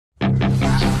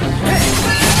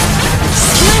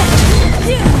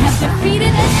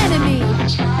an enemy!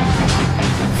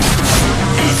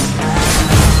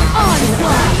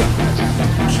 Onslaught!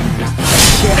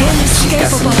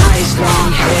 Inescapable! Ice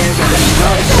long hair and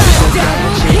love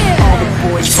magic. All the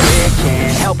boys there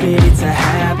can't help it, it's a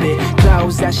habit.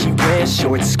 Clothes that she wears,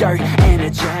 short skirt and a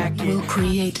jacket. We'll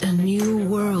create a new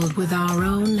world with our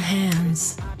own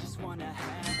hands.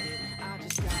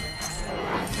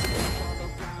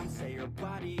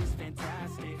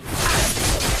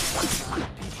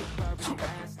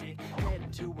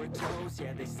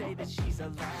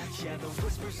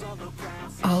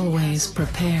 Always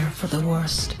prepare for the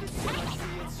worst.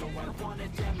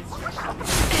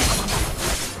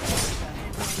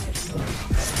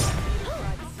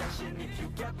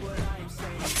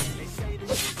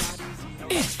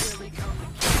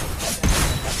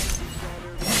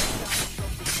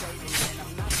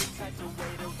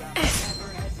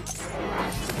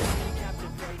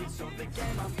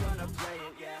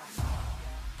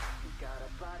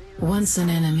 Once an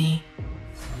enemy,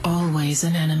 always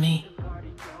an enemy.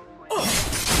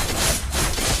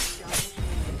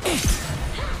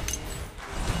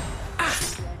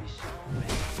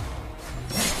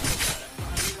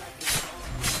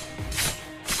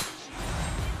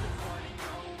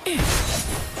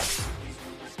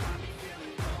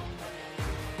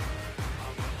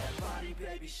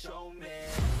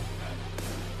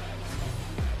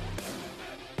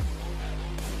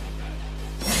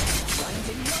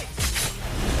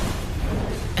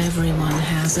 Everyone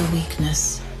has a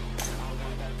weakness.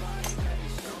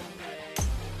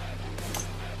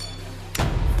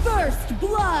 First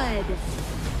blood!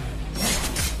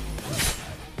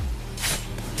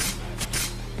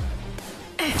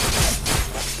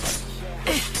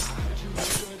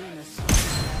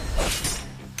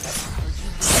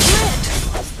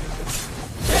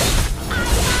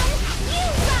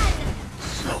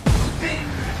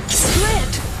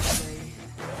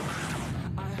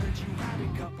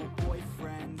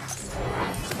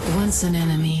 Once an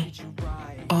enemy,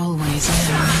 always an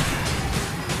enemy.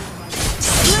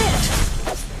 Split!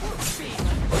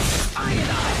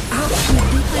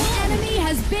 An enemy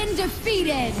has been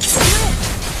defeated! Split!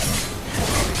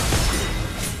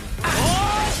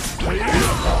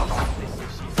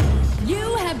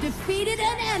 You have defeated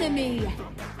an enemy!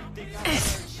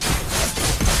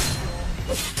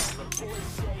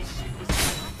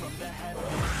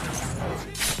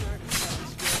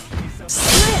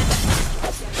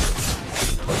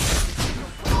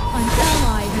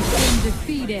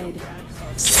 Defeated.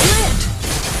 Split!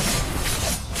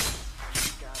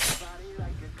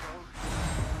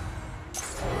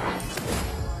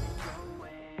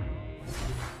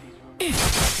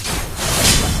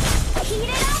 Heat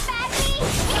it up, Abby!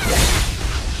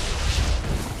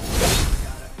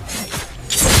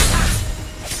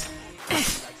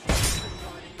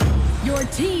 Your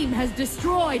team has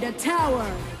destroyed a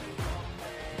tower.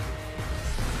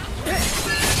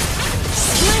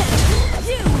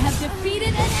 You have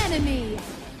defeated an enemy!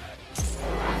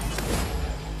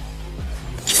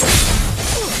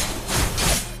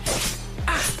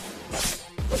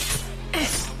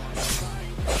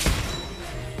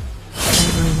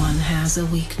 Everyone has a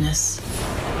weakness.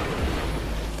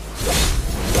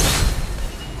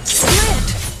 Split!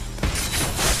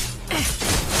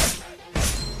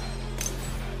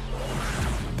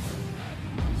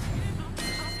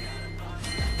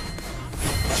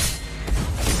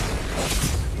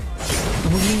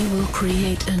 We will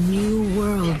create a new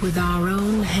world with our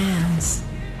own hands.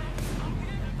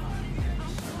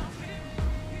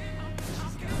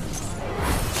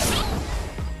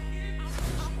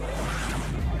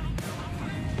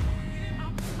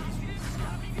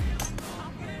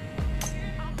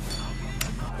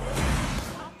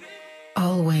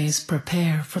 Always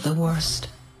prepare for the worst.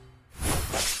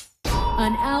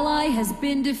 An ally has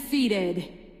been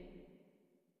defeated.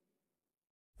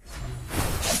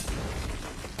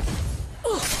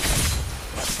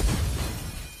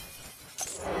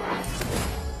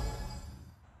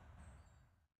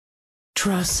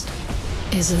 Trust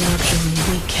is a luxury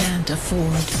we can't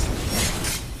afford.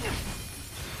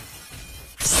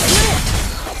 Split!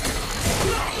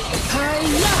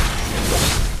 Hi-ya!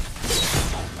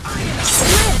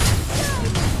 Split!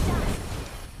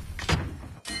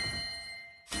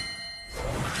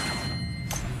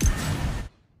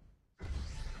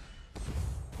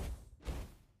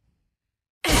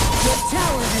 The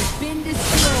tower has been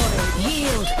destroyed.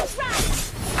 Yield!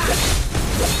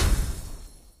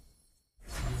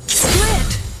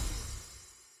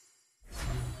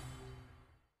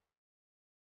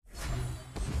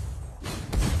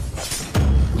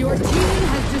 Your team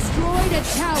has destroyed a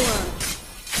tower.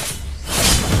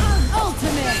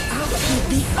 Ultimate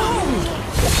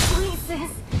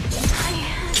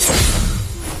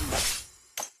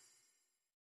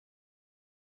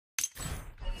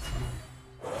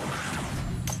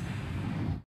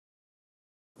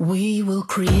We will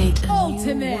create a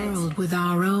Ultimate. new world with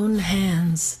our own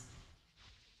hands.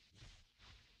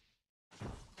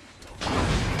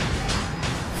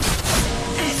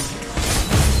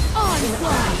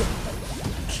 Onslaught!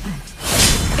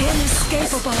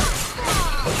 Inescapable.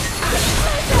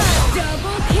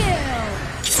 Double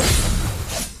kill!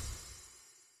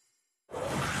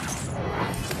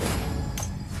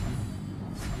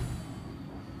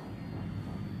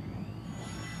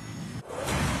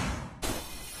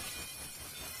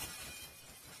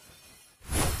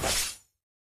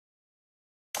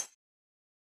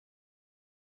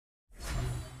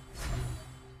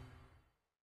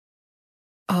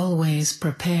 Always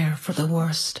prepare for the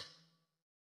worst.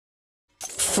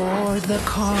 For the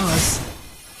cause.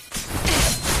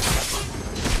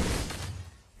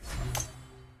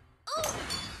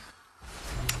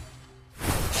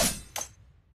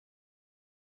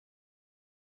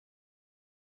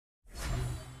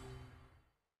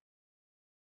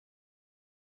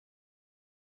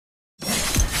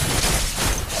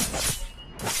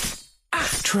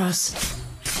 Trust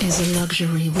is a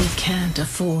luxury we can't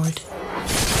afford.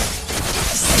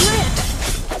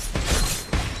 Split!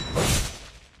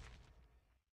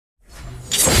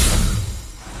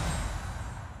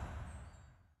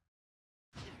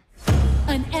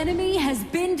 An enemy has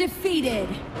been defeated.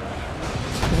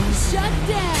 Shut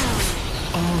down.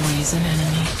 Always an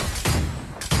enemy.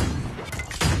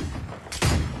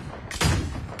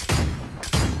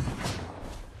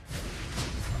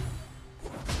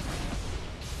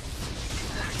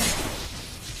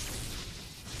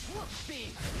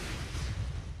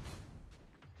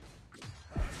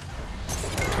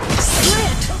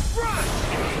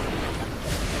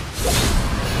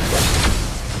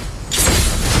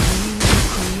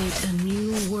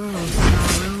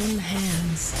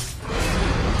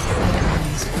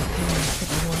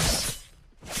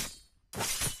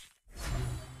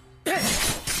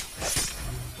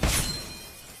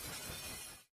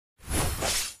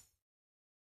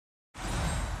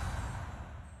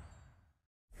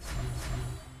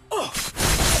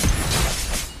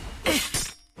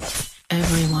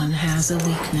 Everyone has a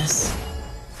weakness.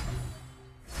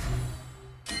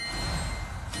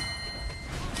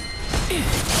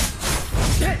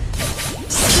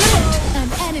 An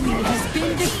enemy has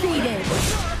been defeated.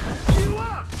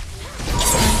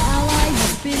 An ally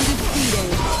has been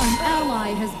defeated. An ally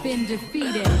has been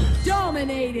defeated.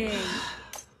 Dominating.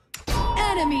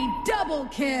 Enemy double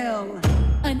kill.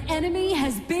 An enemy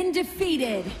has been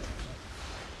defeated.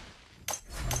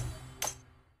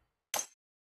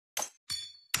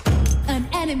 An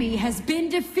enemy has been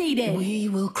defeated. We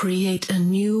will create a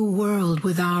new world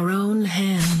with our own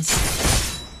hands.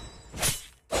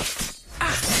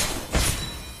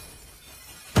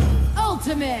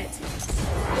 Ultimate.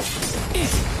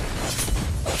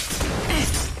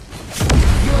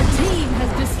 Your team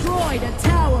has destroyed a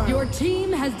tower. Your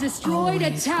team has destroyed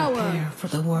Always a tower. prepare for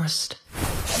the worst.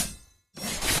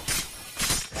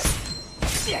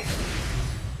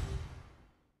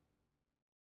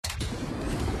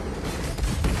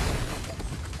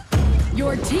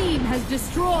 Your team has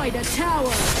destroyed a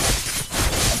tower.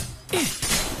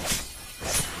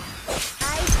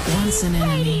 Once an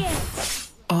enemy,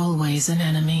 always an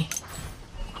enemy.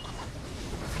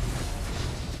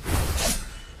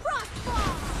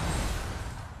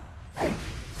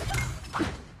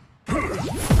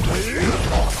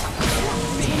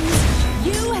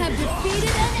 You have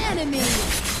defeated an enemy.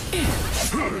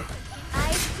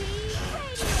 I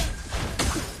see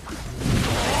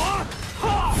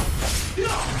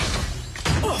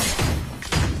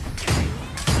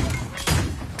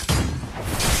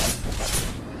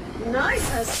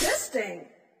Nice assisting.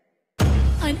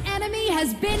 An enemy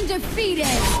has been defeated.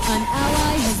 An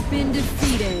ally has been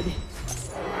defeated.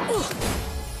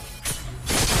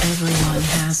 Everyone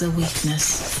has a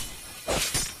weakness.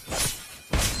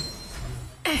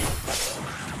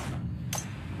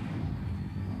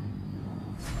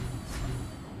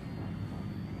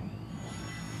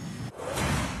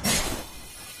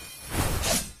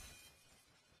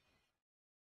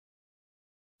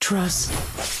 Trust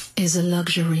is a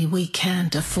luxury we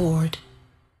can't afford.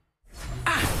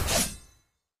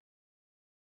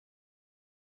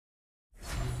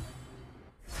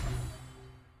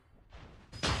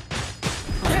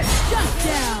 Shut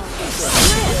down.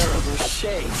 Terrible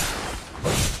shape.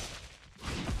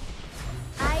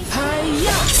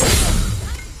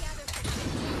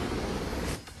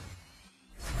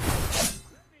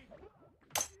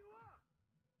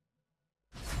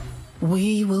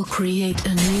 We will create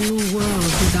a new world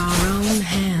with our own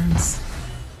hands.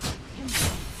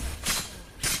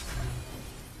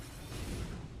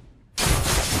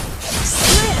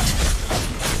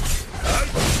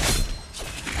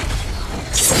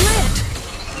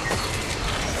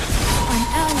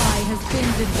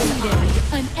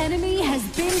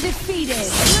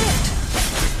 defeated.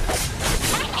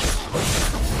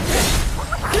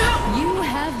 You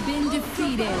have been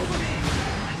defeated.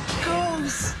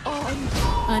 Goes on.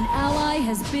 An ally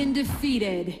has been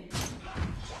defeated.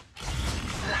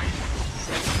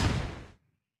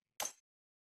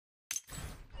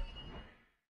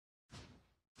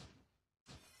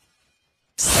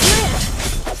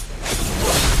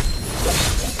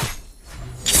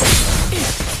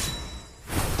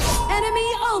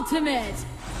 Enemy ultimate.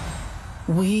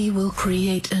 We will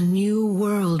create a new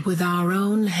world with our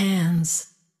own hands.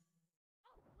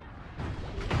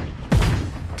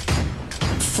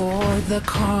 For the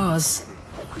cause.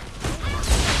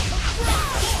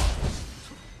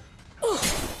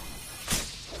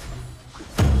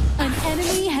 An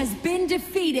enemy has been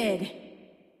defeated.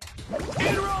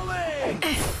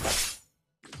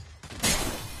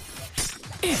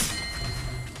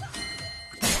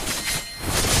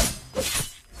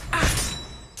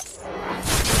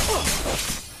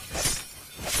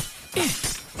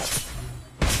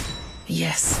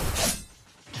 Yes.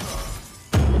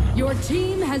 Your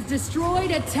team has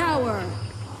destroyed a tower.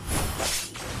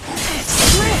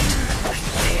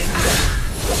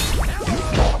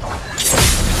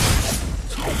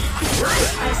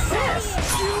 Assist!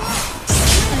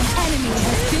 An enemy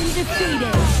has been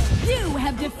defeated. You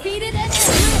have defeated an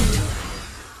enemy.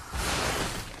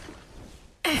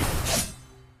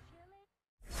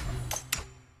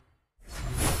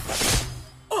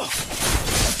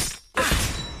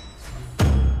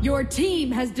 Your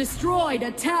team has destroyed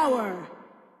a tower.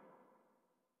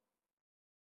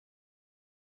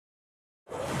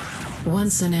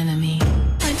 Once an enemy.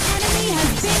 An enemy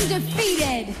has been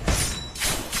defeated.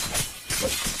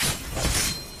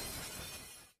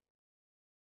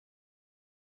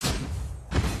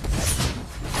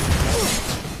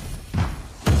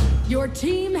 Your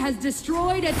team has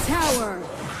destroyed a tower.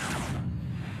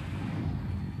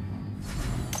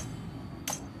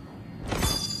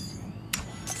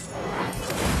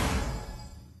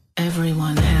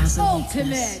 Everyone has a weakness.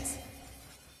 Ultimate.